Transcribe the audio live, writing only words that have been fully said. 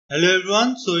Hello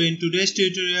everyone, so in today's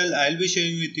tutorial I'll be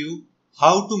showing with you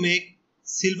how to make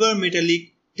silver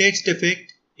metallic text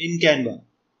effect in Canva.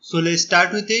 So let's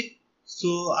start with it.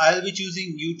 So I'll be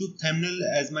choosing YouTube thumbnail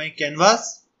as my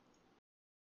canvas.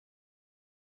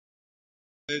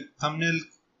 The thumbnail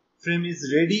frame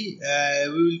is ready.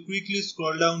 We will quickly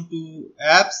scroll down to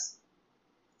apps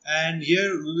and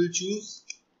here we will choose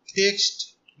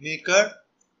text maker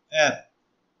app,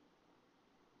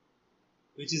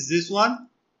 which is this one.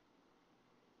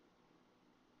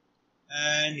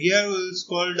 And here we will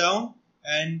scroll down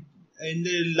and in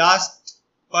the last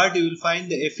part you will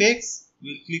find the effects.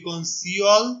 We'll click on see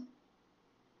all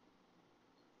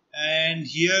and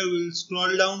here we'll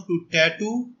scroll down to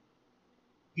tattoo,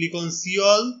 click on see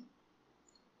all.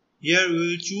 Here we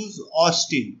will choose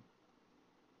Austin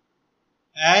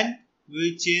and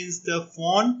we'll change the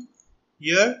font.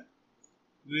 Here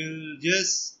we'll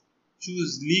just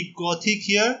choose League Gothic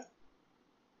here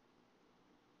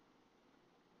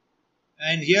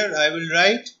and here I will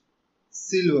write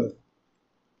silver.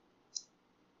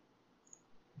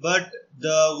 But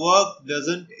the work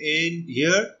doesn't end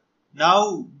here.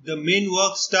 Now the main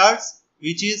work starts,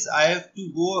 which is I have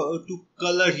to go to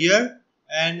color here,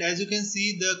 and as you can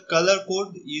see the color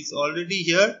code is already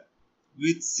here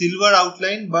with silver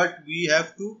outline, but we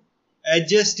have to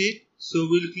adjust it. So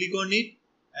we'll click on it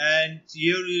and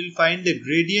here we will find the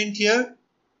gradient here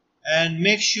and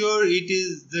make sure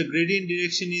the gradient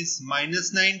direction is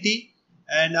 -90,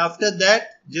 and after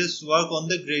that just work on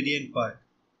the gradient part.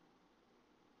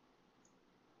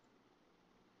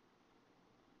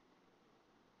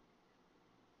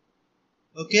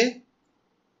 Okay.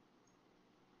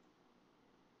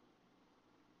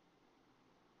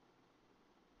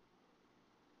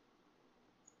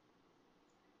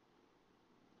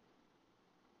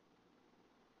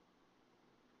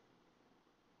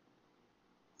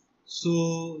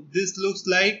 So this looks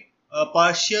like a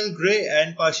partial gray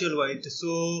and partial white.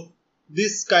 So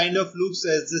this kind of looks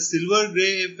as the silver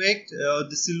gray effect,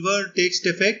 the silver text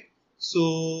effect.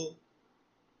 So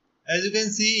as you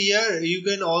can see here, you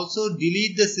can also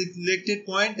delete the selected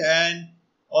point and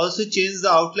also change the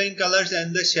outline colors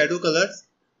and the shadow colors.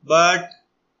 But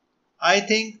I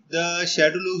think the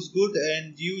shadow looks good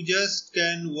and you just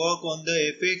can work on the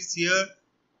effects here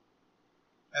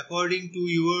according to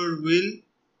your will.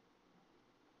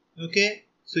 Okay,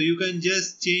 so you can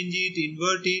just change it,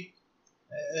 invert it,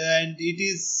 and it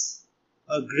is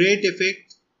a great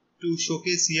effect to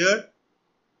showcase here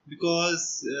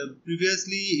because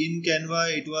previously in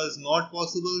Canva it was not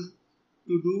possible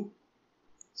to do.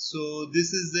 So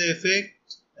this is the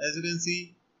effect, as you can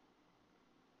see.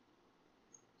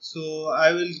 So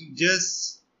I will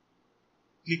just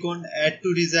click on add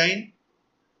to design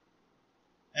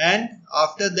and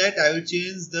after that I will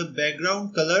change the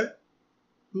background color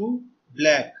to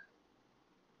black.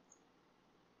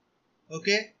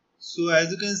 Okay, so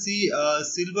as you can see a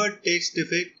silver text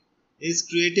effect is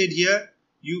created here.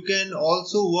 You can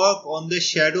also work on the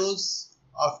shadows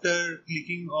after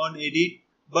clicking on edit,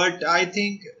 but I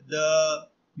think the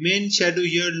main shadow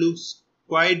here looks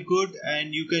quite good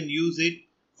and you can use it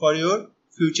for your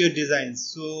future designs.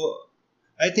 So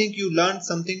I think you learned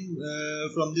something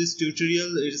from this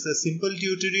tutorial. It's a simple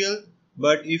tutorial,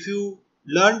 but if you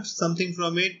learned something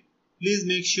from it, please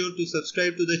make sure to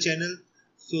subscribe to the channel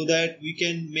so that we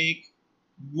can make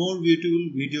more beautiful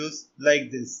videos like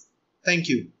this. Thank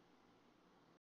you.